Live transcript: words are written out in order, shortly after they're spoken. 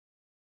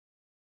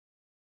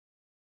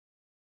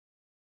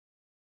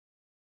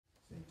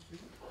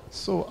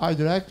So I'd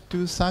like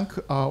to thank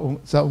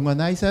the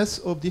organizers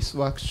of this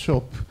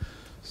workshop.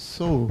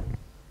 So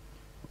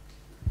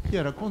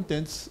here are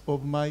contents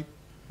of my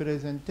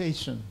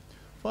presentation.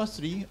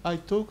 Firstly, I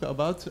talk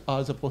about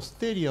the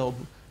posterior of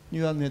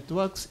neural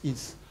networks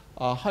is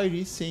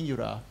highly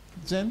singular.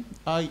 Then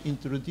I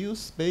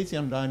introduce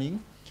Bayesian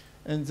learning,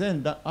 and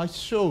then I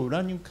show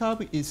learning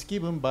curve is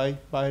given by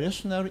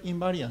bilateral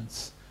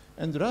invariance.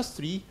 And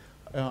lastly,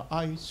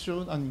 I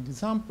show an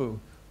example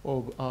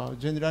of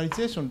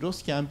generalization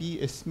loss can be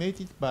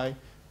estimated by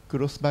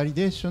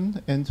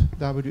cross-validation and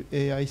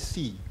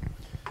WAIC.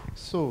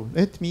 So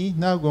let me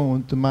now go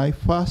on to my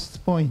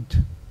first point.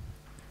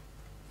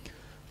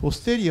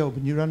 Posterior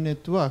of neural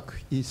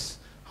network is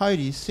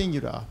highly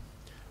singular.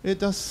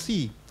 Let us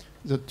see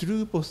the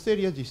true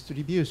posterior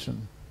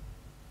distribution.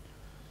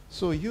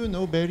 So you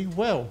know very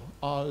well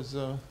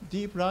the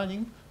deep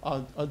learning,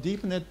 a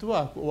deep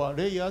network or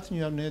layered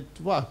neural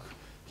network.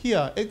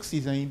 Here X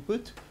is an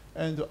input,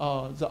 and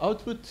the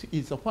output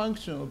is a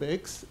function of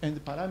X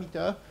and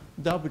parameter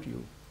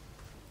W.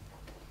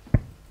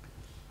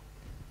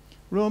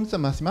 From the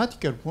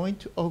mathematical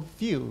point of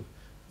view,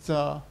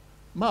 the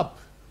map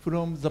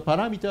from the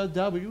parameter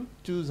W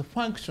to the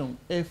function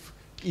F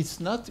is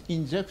not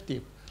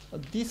injective.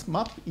 This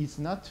map is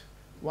not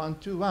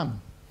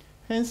one-to-one.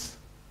 Hence,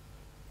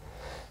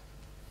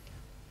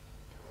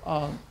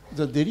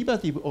 the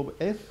derivative of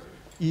F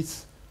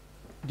is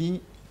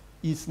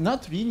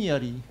not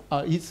linearly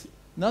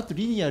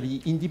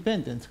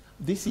independent.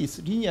 This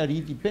is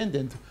linearly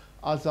dependent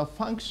as a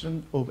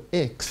function of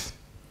X.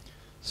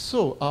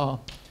 So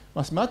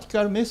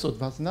mathematical method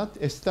was not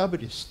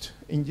established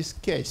in this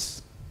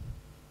case.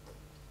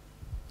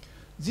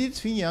 These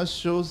figures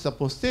show the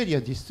posterior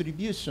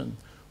distribution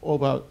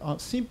of a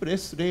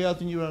simplest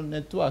layered neural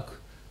network.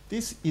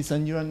 This is a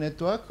neural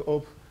network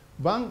of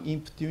one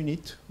input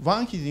unit,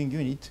 one hidden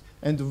unit,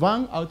 and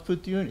one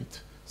output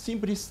unit.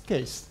 Simplest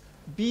case,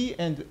 B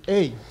and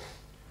A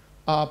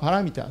are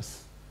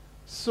parameters.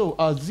 So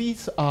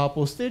these are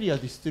posterior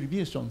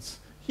distributions.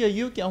 Here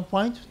you can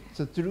find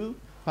the true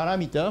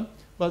parameter,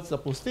 but the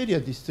posterior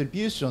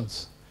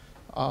distributions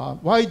are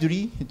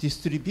widely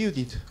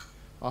distributed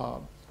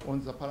on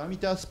the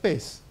parameter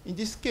space. In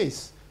this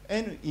case,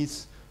 N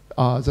is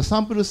the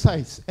sample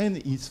size, N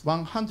is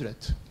 100.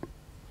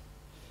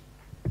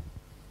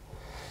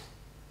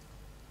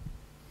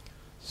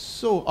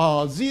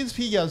 So these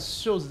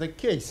figures show the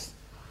case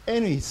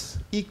N is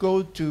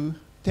equal to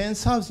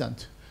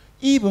 10,000.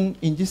 Even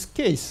in this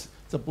case,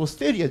 the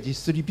posterior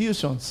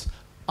distributions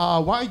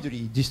are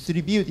widely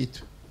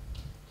distributed.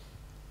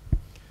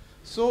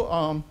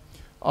 So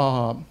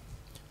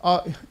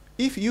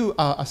if you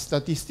are a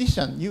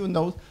statistician, you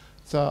know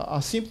the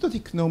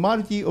asymptotic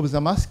normality of the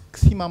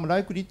maximum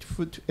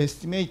likelihood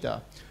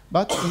estimator.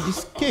 But in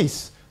this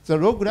case, the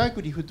log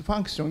likelihood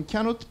function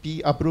cannot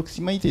be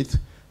approximated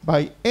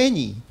by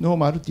any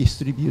normal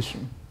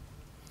distribution.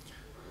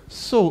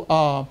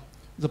 So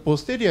the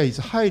posterior is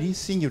highly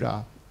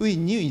singular. We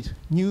need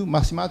new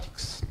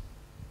mathematics.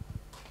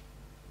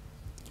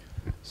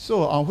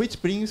 So which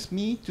brings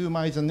me to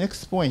the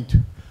next point,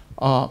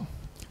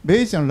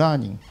 Bayesian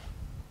learning.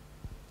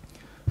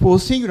 For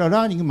singular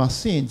learning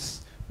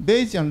machines,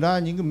 Bayesian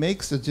learning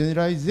makes the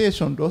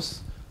generalization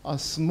loss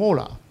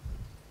smaller.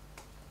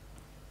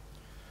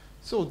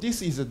 So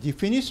this is a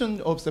definition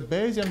of the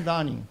Bayesian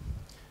learning.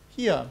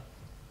 Here,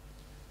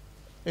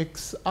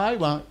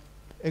 xi1,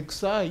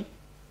 xi,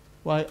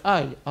 yi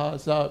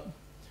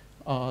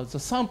are the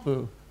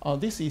sample.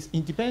 This is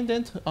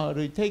independent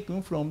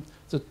taken from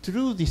the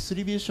true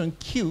distribution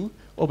Q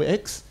of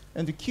x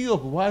and Q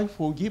of y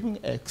for given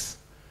x.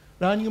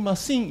 Learning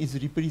machine is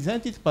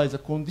represented by the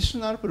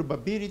conditional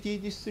probability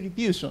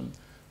distribution,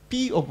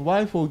 P of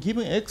y for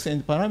given x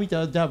and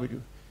parameter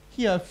W.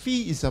 Here,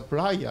 phi is a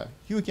prior.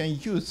 You can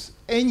use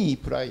any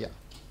prior.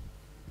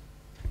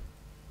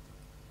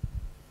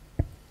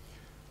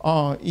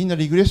 In a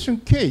regression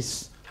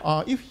case,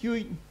 if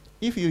you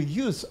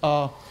use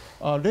a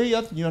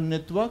layered neural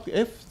network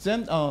F,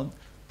 then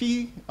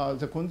P,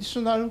 the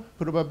conditional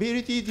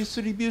probability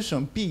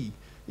distribution P,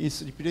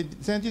 is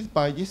represented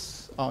by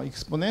this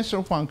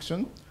exponential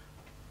function.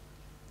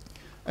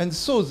 And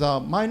so the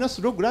minus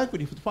log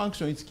likelihood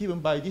function is given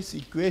by this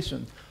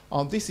equation.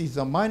 This is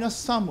the minus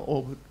sum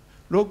of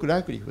log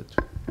likelihood.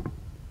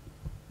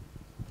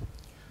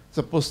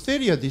 The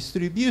posterior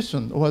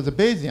distribution, or the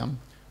Bayesian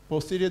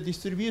posterior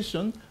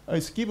distribution,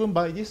 is given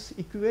by this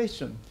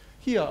equation.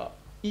 Here,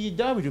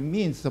 EW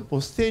means the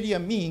posterior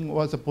mean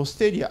or the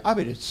posterior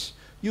average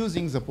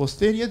using the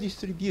posterior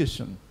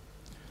distribution.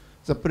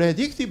 The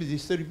predictive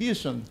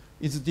distribution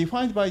is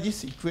defined by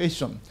this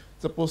equation.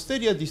 The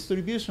posterior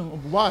distribution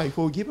of y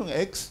for given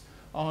x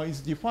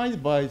is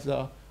defined by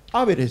the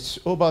average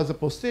over the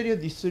posterior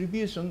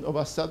distribution of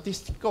a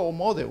statistical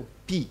model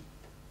P.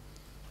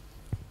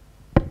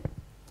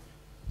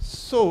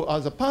 So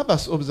the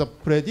purpose of the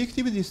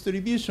predictive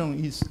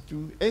distribution is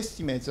to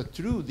estimate the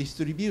true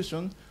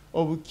distribution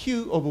of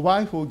Q of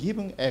y for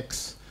given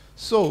x.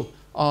 So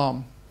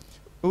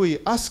we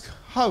ask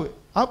how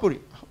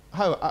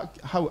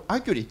how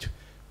accurate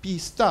P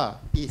star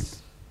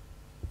is.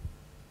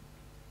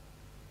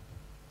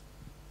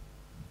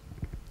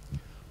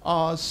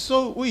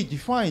 So we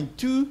define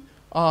two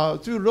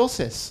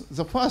losses.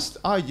 The first,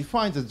 I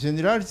define the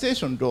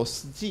generalization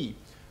loss, G.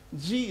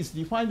 G is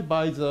defined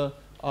by the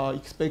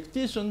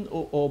expectation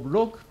of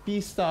log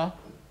P star,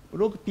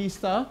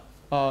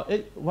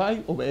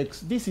 y of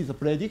x. This is a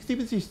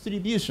predictive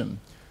distribution.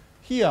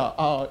 Here,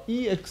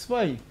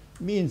 EXY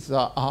means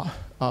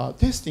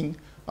testing.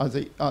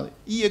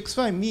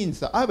 EXY means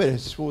the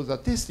average for the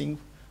testing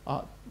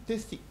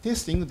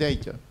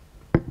data.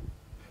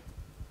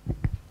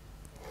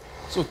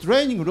 So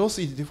training loss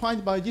is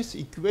defined by this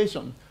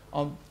equation.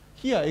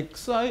 Here,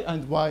 xi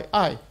and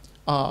yi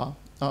are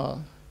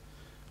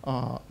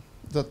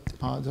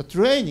the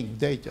training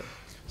data.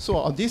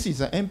 So this is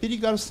the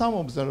empirical sum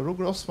of the log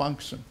loss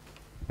function.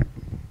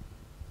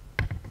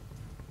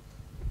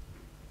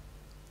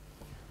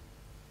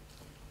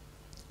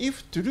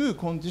 If true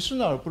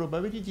conditional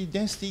probability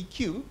density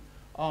Q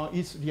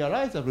is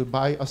realizable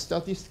by a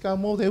statistical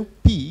model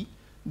P,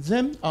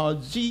 then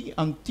G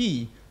and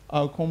T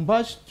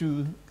converge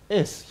to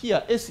S.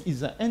 Here, S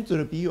is the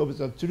entropy of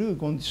the true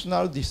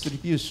conditional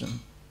distribution.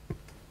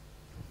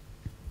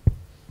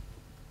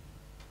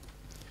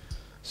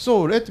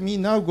 So let me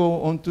now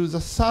go on to the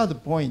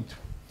third point.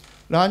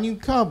 Learning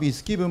curve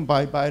is given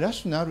by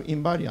birational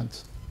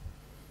invariant.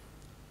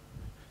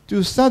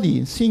 To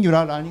study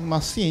singular learning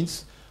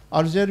machines,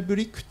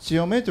 algebraic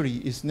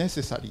geometry is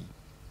necessary.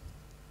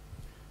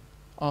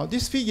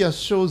 This figure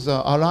shows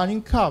a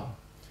learning curve.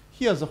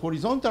 Here, the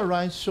horizontal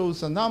line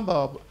shows the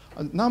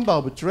number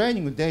of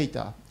training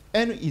data.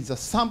 N is the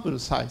sample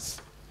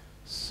size.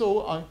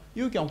 So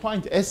you can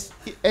find S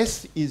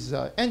is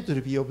the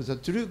entropy of the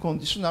true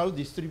conditional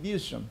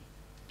distribution.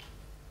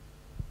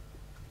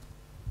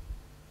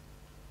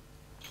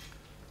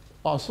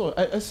 So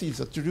S is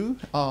a true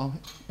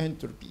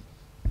entropy.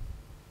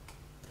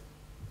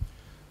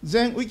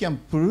 Then we can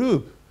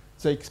prove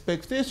the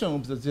expectation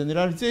of the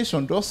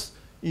generalization loss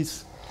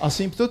is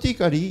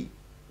asymptotically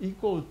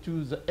equal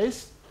to the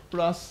S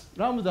plus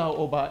lambda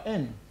over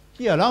N.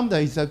 Here, lambda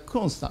is a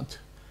constant.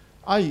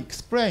 I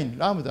explain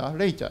lambda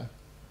later.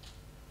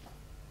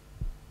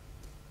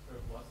 So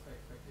what's the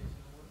expectation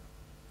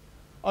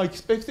over? Our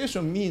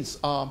expectation means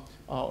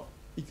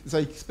the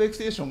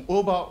expectation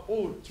over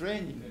all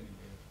training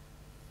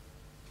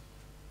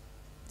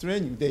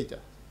data.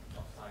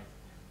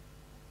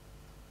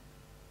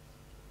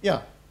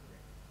 Yeah.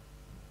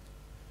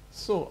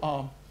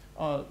 So,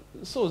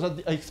 so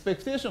the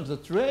expectation of the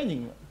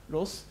training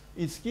loss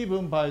is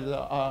given by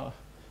the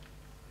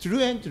true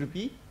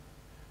entropy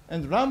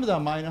and lambda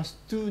minus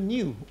 2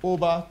 nu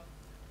over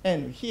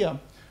n. Here,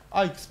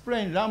 I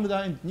explain lambda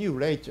and nu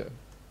later.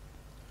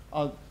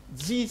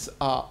 These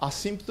are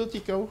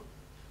asymptotical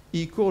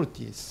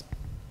equalities.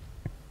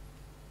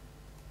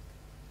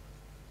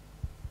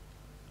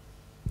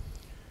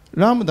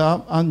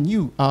 Lambda and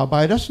nu are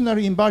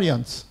birational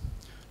invariants.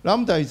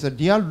 Lambda is a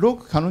real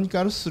log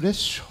canonical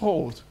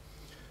threshold.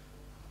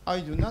 I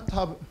do not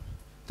have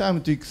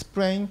time to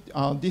explain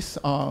these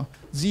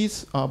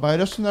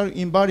birational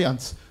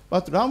invariants,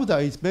 but lambda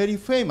is very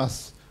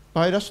famous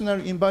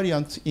birational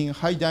invariant in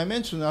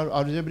high-dimensional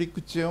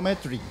algebraic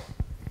geometry.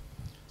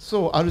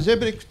 So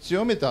algebraic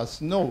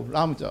geometers know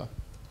lambda.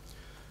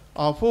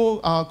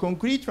 For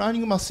concrete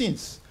learning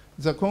machines,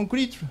 the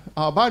concrete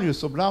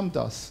values of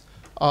lambdas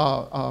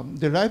are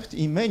derived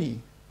in many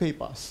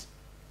papers.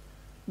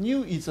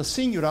 Nu is a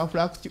singular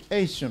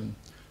fluctuation.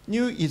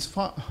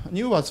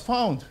 Nu was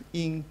found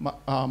in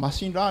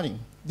machine learning.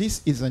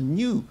 This is a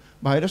new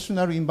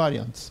birational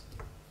invariance.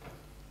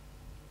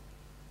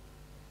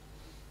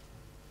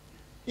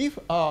 If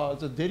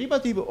the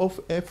derivative of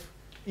f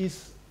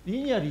is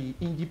linearly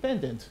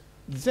independent,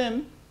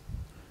 then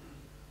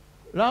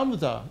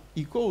lambda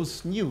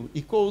equals nu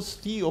equals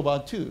d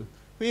over 2,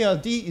 where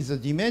d is the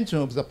dimension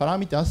of the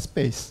parameter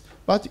space.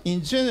 But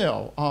in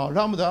general,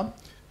 lambda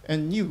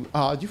and nu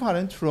are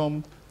different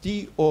from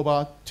d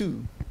over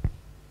 2.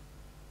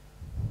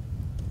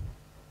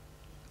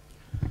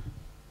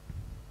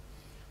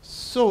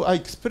 So I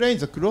explain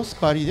the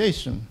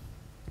cross-validation.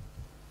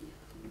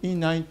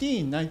 In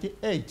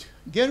 1998,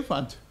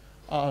 Gelfand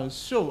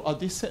showed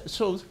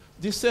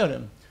this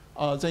theorem.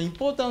 The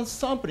importance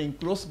sampling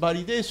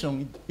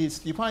cross-validation is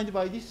defined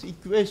by this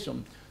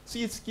equation.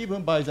 C is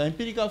given by the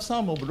empirical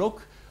sum of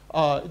log.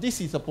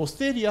 This is a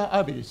posterior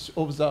average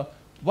of the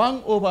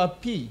 1 over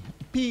p.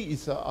 P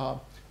is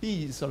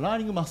a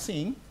learning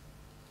machine.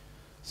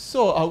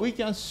 So we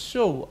can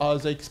show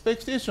the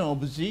expectation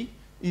of G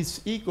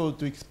is equal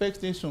to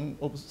expectation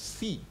of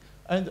C.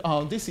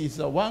 And this is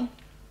a 1.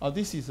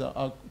 This is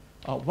a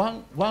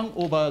 1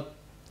 over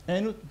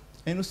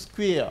n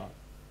square.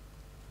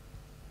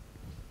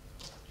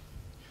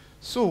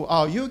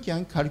 So you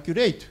can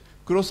calculate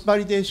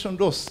cross-validation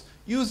loss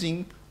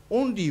using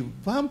only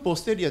one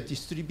posterior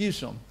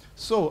distribution.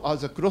 So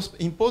the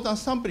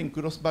importance sampling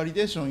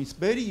cross-validation is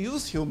very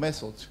useful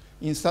method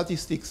in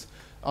statistics.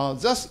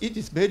 Thus, it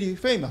is very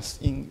famous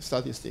in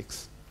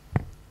statistics.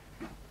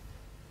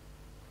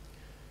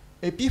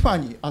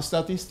 Epiphany, a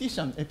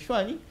statistician,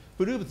 Epiphany,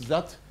 proves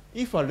that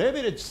if a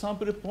leverage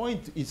sample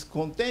point is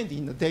contained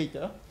in the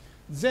data,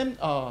 then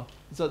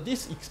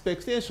this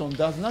expectation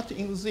does not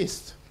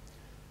exist.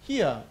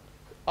 Here,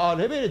 a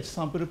leverage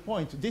sample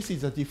point, this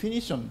is a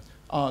definition.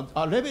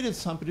 A leverage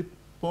sample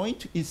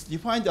point is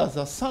defined as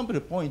a sample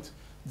point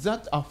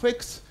that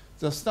affects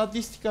the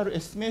statistical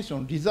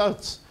estimation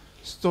results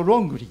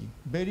strongly,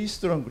 very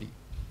strongly.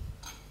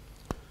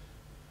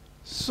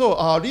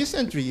 So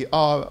recently,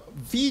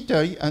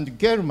 Vitali and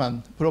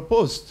German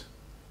proposed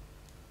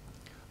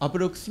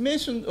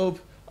approximation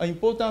of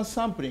importance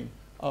sampling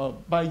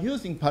by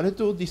using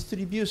Pareto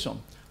distribution.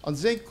 And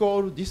they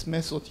call this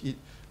method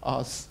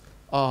as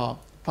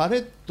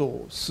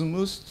Pareto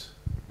smoothed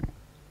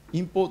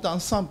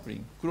importance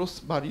sampling,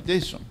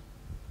 cross-validation.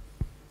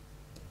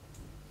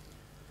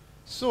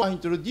 So I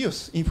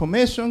introduce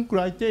information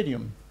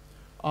criterion.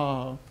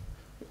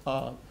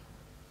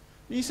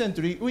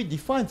 Recently, we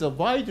defined the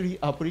widely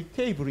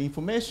applicable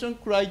information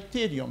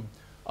criterion.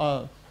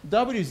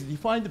 W is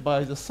defined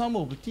by the sum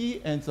of t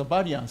and the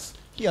variance.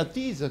 Here,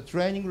 t is the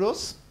training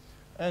loss,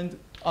 and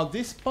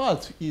this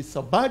part is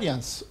the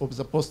variance of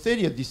the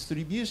posterior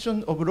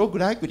distribution of log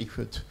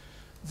likelihood.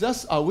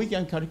 Thus, we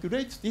can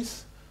calculate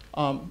this,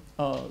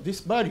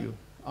 this value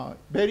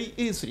very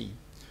easily.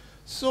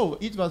 So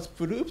it was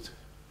proved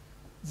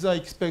the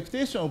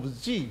expectation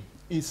of G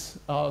is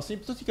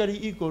symptotically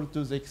equal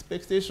to the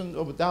expectation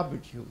of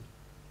W.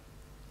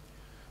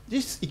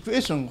 This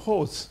equation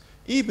holds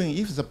even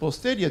if the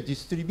posterior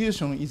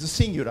distribution is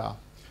singular,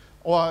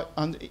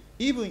 and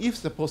even if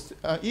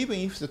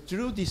the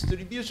true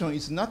distribution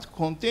is not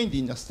contained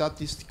in a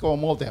statistical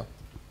model.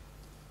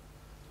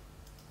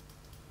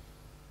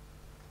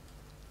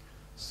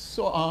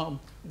 So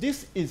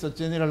this is a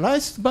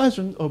generalized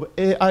version of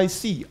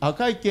AIC,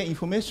 RIKEN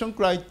information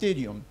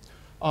criterion.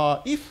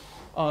 If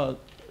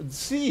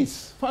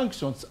these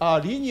functions are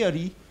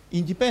linearly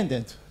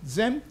independent,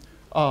 then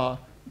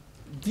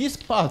this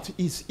part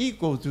is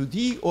equal to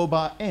d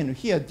over n.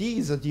 Here, d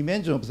is the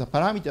dimension of the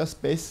parameter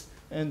space,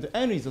 and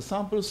n is the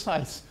sample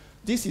size.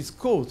 This is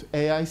called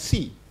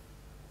AIC.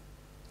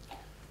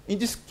 In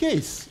this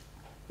case,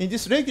 in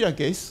this regular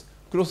case,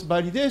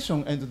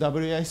 cross-validation and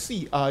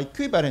WAIC are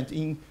equivalent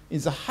in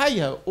the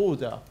higher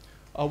order,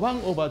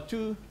 1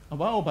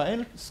 over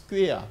n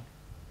square.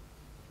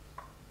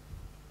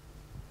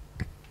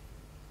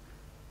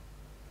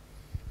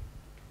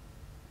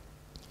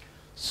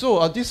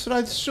 So this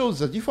slide shows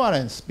the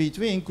difference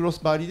between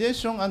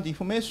cross-validation and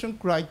information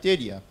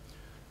criteria.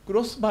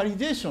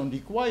 Cross-validation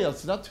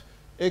requires that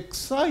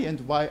xi and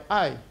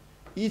yi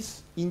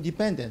is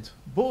independent,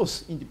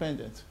 both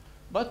independent.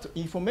 But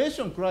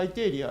information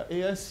criteria,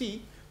 AIC,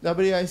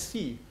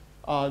 WAIC,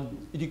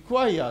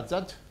 require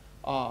that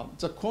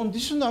the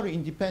conditional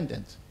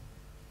independent.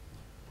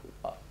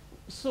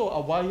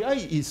 So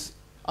yi is,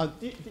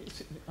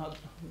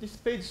 this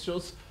page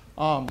shows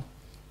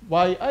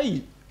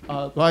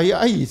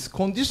yi is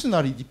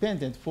conditionally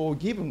dependent for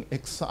given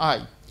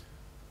xi.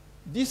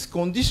 This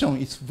condition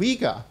is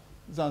weaker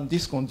than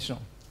this condition.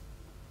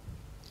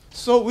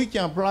 So we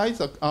can apply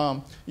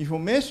the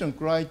information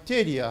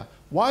criteria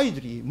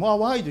more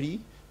widely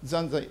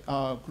than the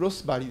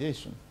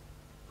cross-validation.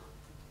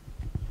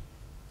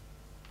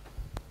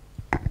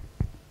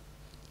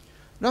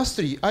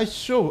 Lastly, I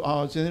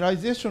show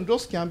generalization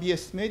loss can be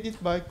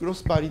estimated by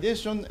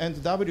cross-validation and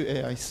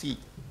WAIC.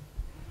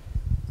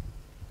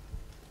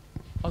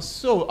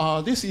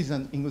 So this is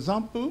an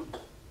example.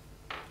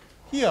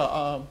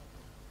 Here,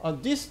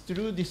 this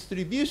true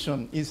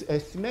distribution is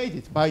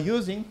estimated by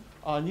using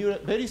a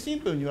very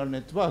simple neural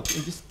network.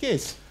 In this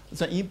case,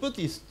 the input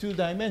is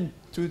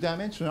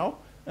two-dimensional,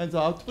 and the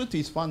output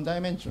is one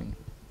dimension.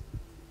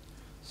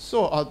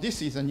 So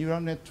this is a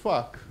neural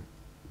network.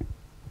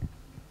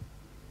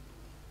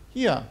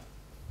 Here,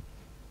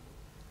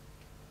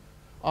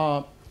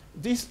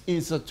 this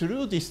is a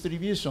true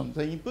distribution.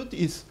 The input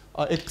is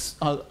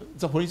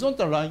the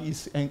horizontal line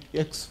is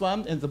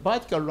x1 and the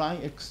vertical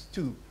line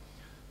x2.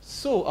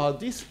 So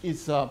this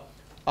is a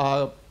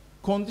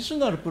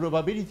conditional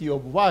probability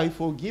of y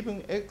for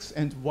given x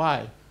and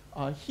y.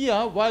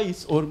 Here y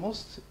is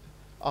almost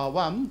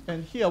 1,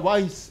 and here y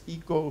is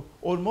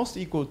almost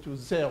equal to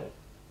 0.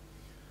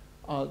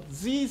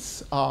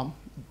 These are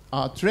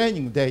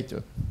training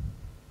data.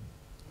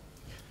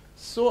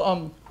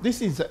 So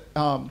this is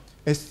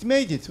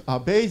estimated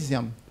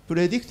Bayesian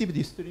predictive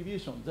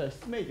distribution. The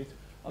estimated.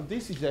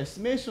 This is the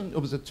estimation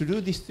of the true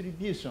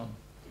distribution.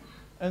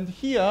 And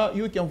here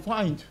you can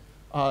find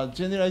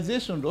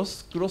generalization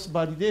loss,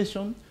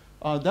 cross-validation,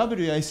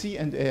 WAIC,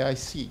 and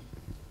AIC.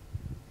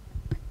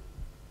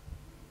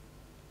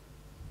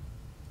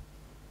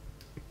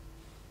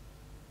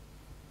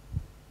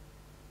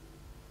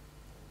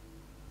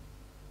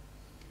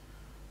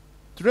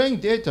 Training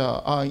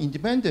data are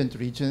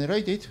independently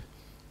generated.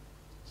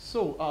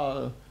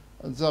 So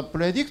the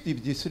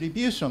predictive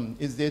distribution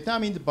is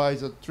determined by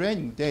the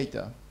training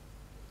data.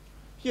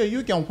 Here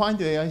you can find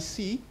the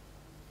AIC.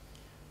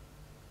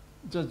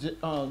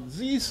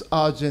 These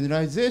are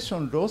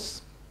generalization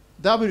loss,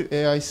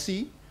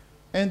 WAIC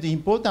and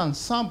importance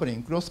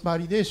sampling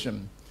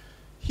cross-validation.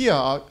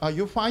 Here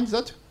you find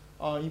that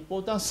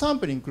importance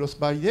sampling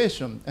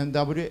cross-validation and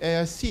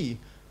WAIC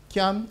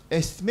can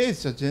estimate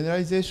the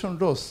generalization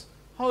loss.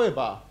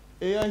 However,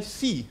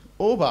 AIC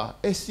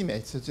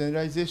overestimates the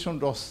generalization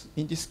loss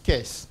in this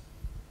case.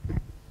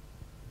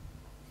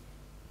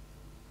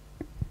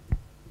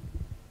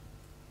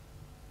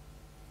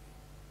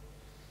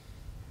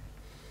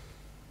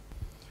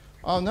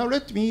 Now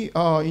let me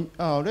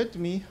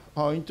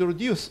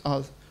introduce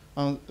a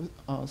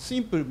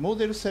simple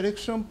model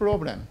selection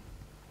problem.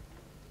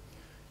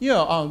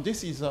 Here,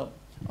 this is a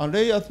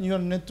layered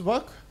neural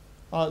network.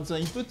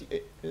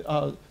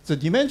 The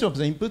dimension of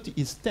the input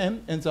is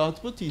 10, and the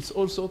output is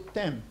also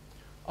 10.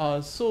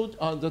 So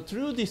the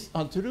true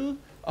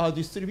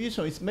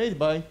distribution is made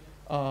by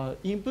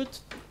input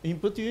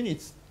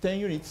units 10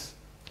 units,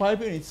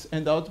 5 units,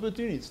 and output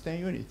units 10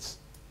 units.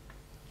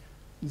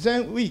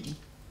 Then we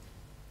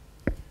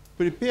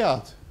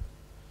prepared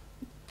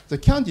the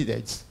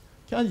candidates.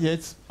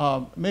 Candidates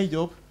are made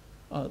of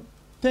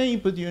 10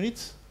 input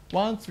units,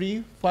 1,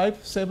 3,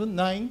 5, 7,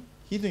 9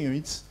 hidden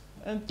units,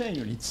 and 10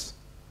 units.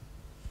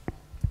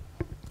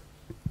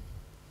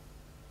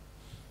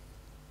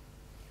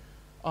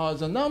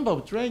 The number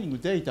of training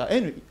data,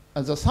 n,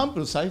 the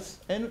sample size,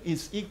 n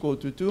is equal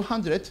to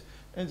 200,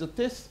 and the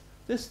test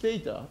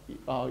data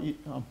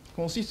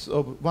consists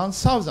of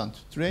 1,000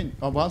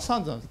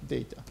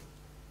 data.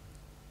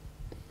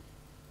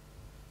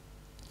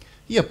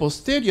 Here,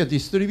 posterior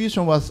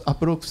distribution was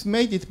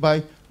approximated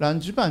by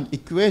Langevin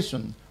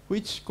equation,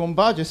 which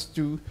converges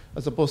to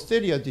the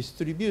posterior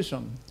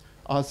distribution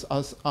as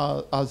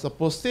the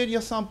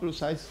posterior sample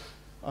size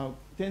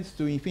tends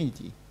to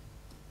infinity.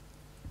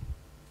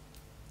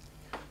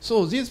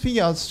 So these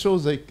figures show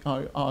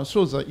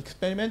the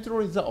experimental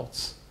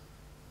results.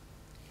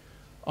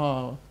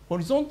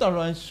 Horizontal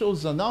line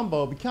shows the number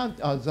of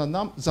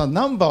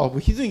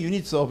hidden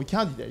units of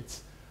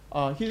candidates.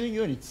 Hidden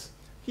units.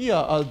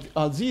 Here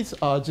these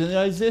are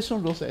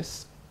generalization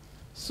losses.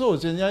 So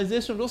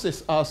generalization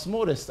losses are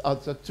smallest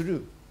at the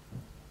true.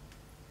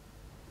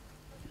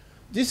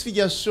 This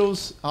figure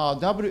shows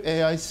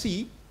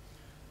WAIC,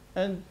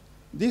 and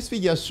this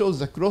figure shows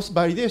the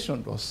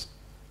cross-validation loss.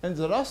 And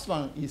the last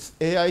one is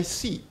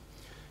AIC.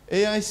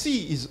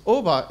 AIC is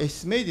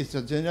overestimated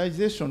the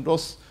generalization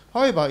loss.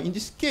 However, in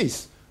this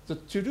case, the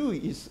true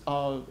is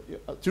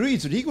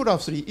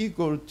rigorously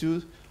equal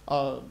to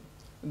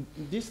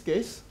this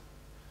case.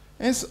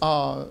 Hence,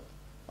 the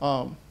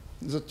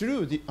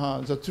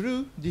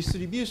true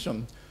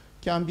distribution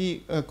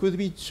could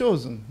be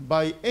chosen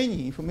by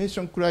any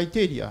information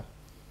criteria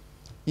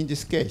in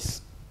this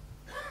case.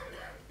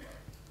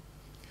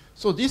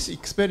 So this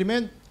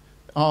experiment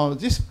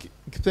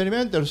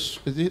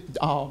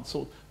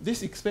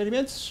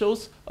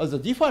shows the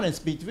difference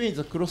between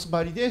the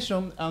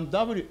cross-validation and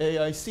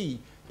WAIC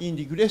in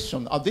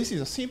regression. This is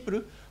a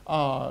simple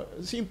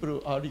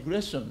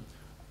regression.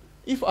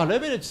 If a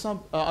leverage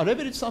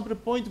sample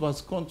point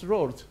was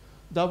controlled,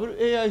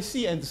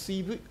 WAIC and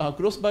CV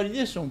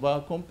cross-validation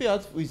were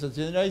compared with the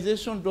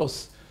generalization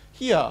loss.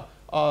 Here,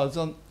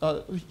 the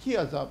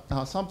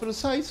sample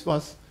size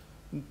was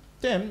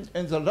 10,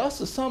 and the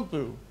last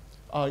sample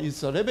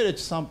is a leverage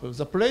sample.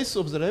 The place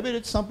of the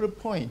leverage sample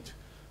point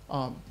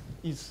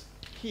is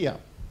here.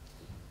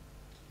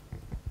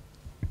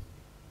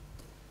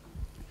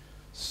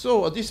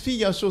 So this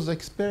figure shows the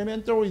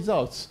experimental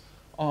results.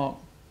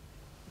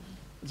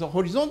 The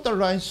horizontal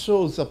line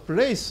shows the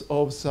place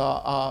of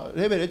the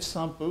leverage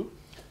sample,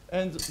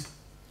 and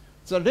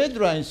the red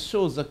line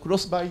shows the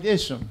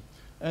cross-validation,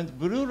 and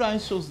blue line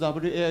shows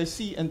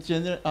WAIC, and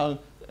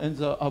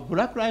the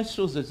black line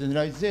shows the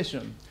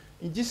generalization.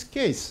 In this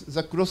case,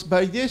 the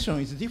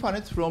cross-validation is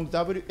different from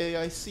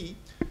WAIC,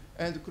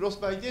 and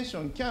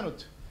cross-validation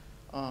cannot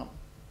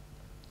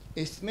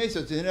estimate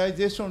the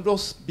generalization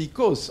loss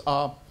because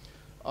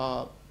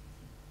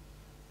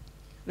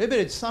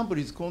leverage sample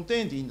is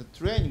contained in the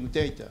training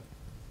data.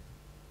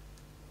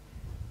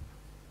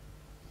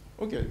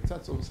 Okay,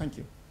 that's all. Thank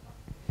you.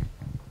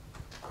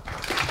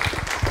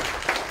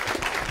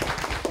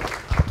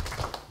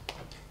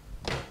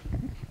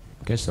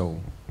 Okay, so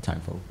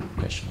time for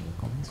questions or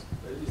comments.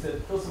 You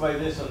said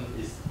cross-validation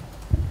is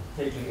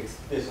taking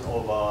expectation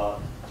over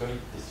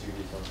joint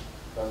distribution,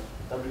 but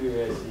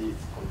WAIC is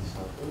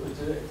conditional. Would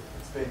you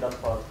explain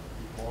that part a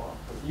bit more?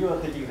 Because you are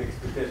taking the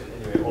expectation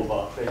anyway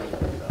over training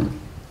data.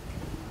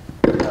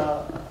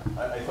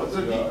 I thought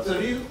the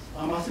real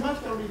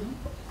mathematical reason.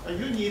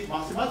 You need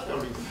mathematical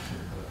reason.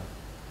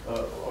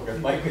 Okay,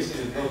 my question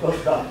is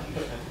not that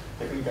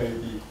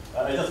technicality.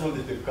 I just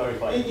wanted to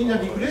clarify. In a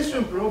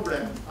regression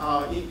problem,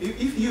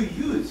 if you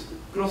use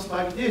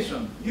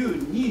cross-validation, you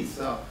need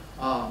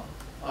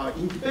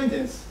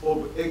independence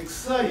of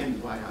xi and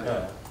yi.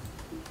 Yeah.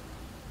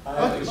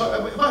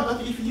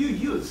 But if you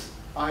use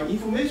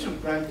information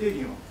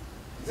criterion,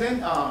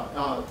 then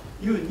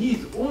you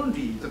need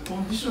only the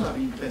conditional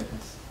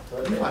independence. So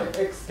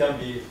x can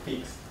be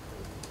fixed.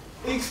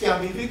 X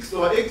can be fixed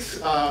or x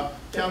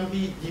can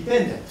be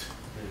dependent.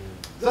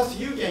 thus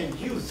you can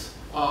use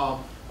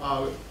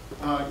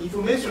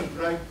information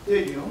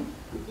criterion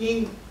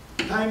in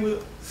time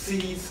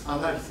series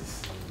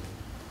analysis.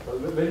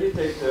 But when you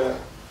take the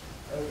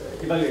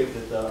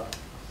evaluated the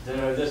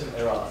generalization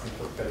error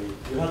asymptotically,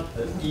 you have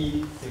the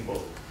E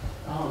symbol.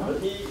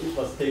 The E it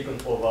was taken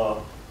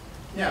over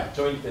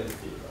joint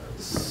density. Right?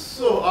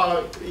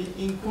 So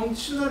in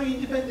conditionally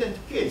independent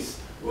case,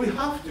 we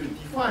have to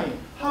define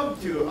how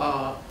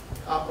to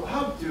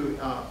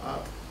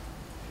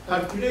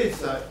calculate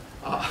the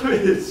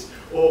average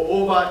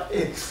over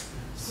X.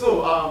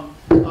 So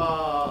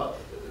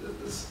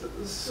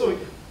so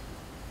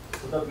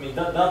that means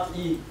that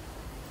E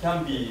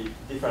can be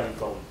different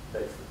from the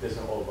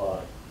expectation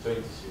of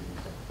joint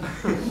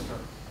distribution.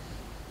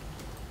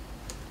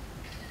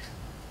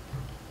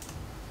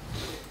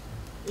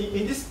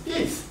 In this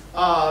case,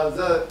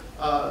 the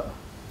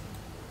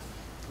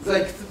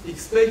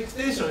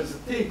expectation is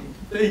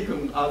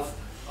taken as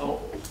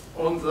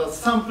on the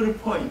sample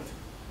point,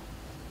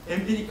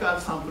 empirical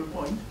sample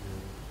point.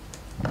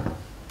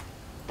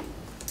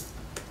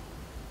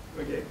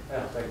 Okay.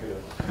 Yeah, thank you.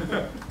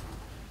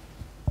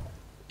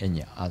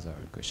 Any other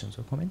questions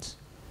or comments?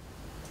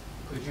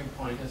 Could you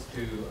point us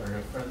to a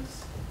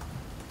reference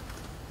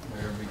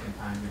where we can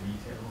find the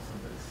details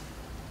of this?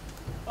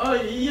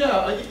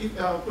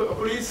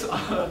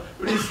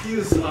 Please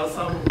use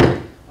some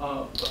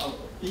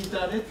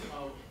internet.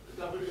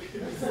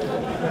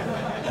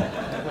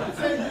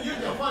 Then you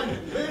can find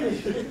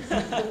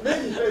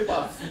many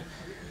papers.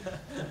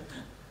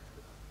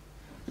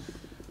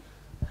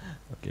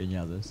 Okay, any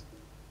others?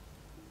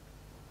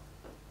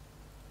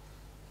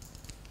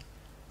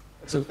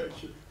 So,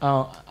 I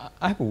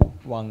have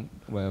one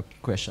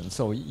question.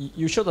 So,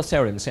 you showed a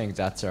theorem saying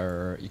that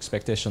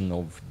expectation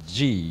of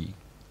G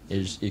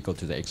is equal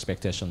to the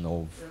expectation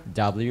of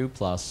W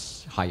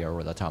plus higher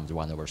order terms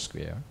 1 over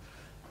square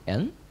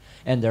N.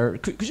 And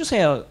could you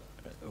say,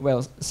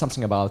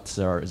 something about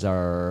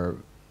the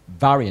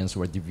variance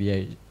or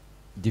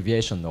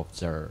deviation of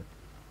the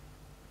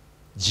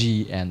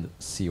G and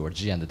C or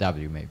G and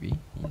W maybe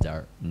in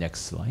the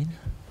next slide?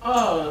 You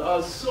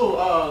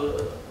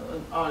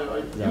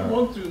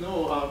want to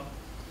know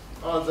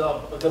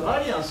the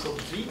variance of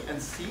G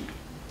and C?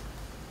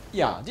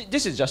 Yeah,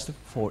 this is just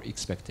for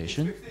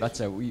expectation, but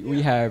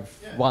we have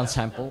one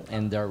sample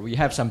and we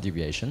have some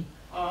deviation.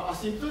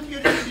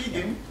 Asymptotically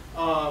speaking,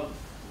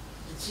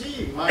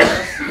 G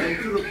minus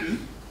entropy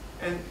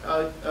and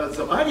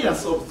the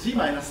variance of G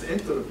minus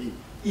entropy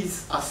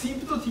is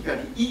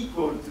asymptotically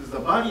equal to the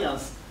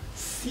variance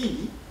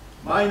C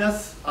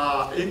minus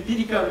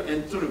empirical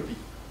entropy.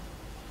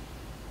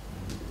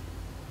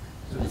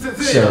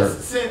 They are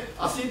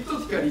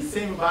asymptotically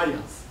same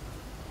variance.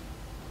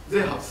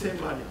 They have same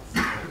variance.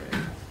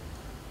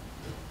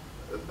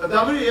 The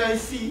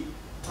WAIC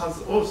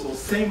has also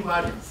same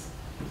variance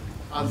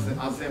as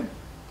them.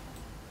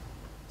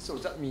 So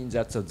that means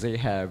that they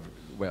have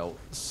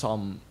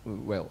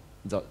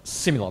the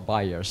similar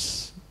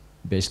bias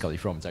basically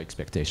from the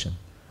expectation.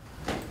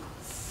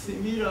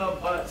 Similar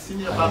bias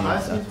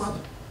means what?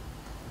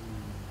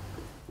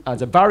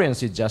 The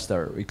variance is just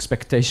our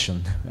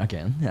expectation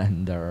again,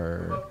 and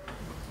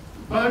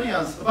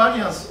variance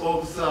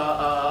of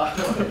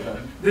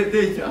the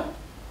data.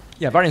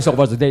 Yeah, variance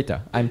over the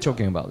data. I'm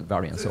talking about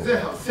variance. They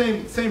have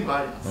same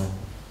variance,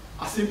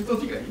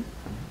 asymptotically.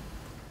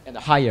 And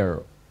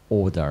higher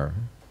order.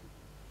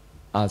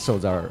 So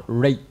the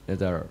rate,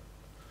 higher.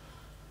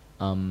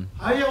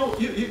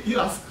 You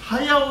ask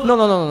higher order.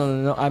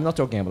 No. I'm not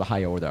talking about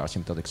higher order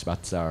asymptotics,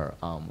 but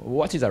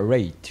what is the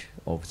rate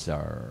of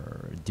the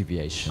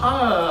deviation?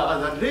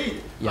 The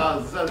rate. Yeah.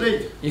 The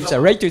rate. If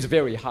the rate is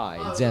very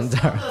high, then the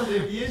standard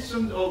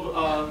deviation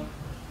of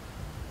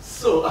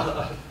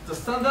the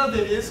standard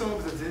deviation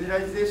of the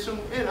generalization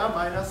error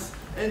minus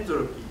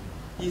entropy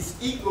is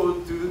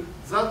equal to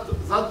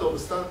that of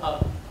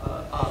standard.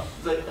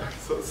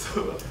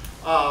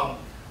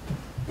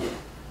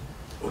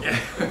 Okay.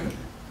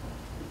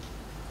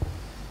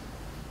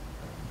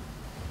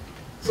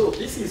 So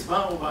this is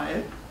 1 over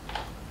n,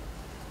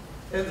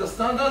 and the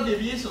standard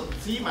deviation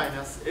z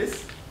minus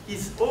s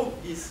is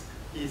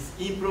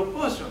in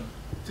proportion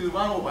to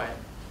 1 over n.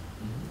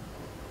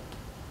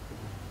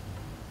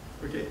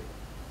 Okay.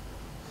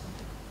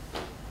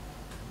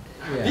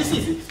 Yeah. This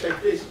is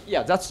expectation.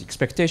 Yeah, that's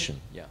expectation.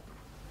 Yeah.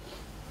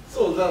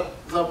 So the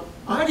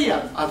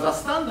variance as a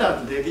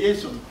standard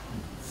deviation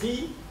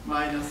z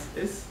minus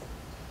s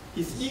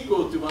is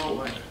equal to 1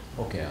 over n.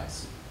 Okay, I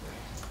see.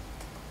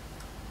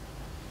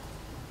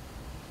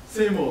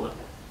 Same order.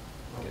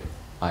 Okay,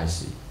 I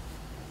see.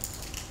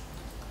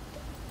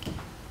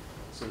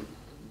 So,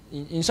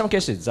 in some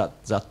cases,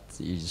 that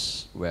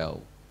is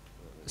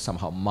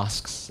somehow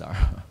masks our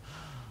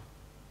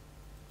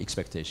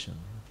expectation.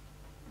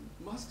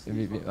 Masks?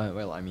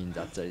 I mean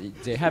that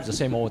they have the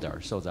same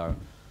order, so that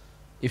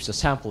if the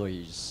sample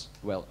is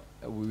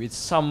with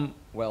some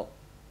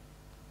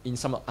in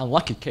some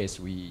unlucky case,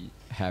 we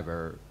have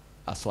a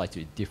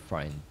slightly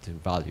different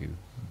value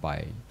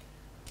by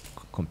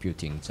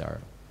computing the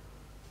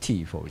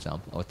T, for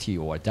example, or T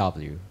or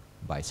W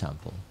by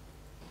sample.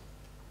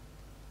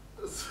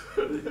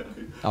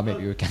 Or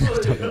maybe you can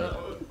talk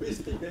about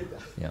it.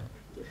 Yeah.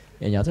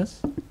 Any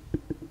others?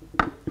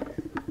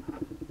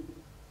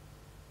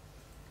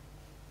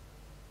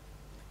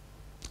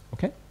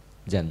 Okay.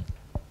 Then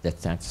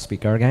let's thank the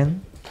speaker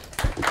again.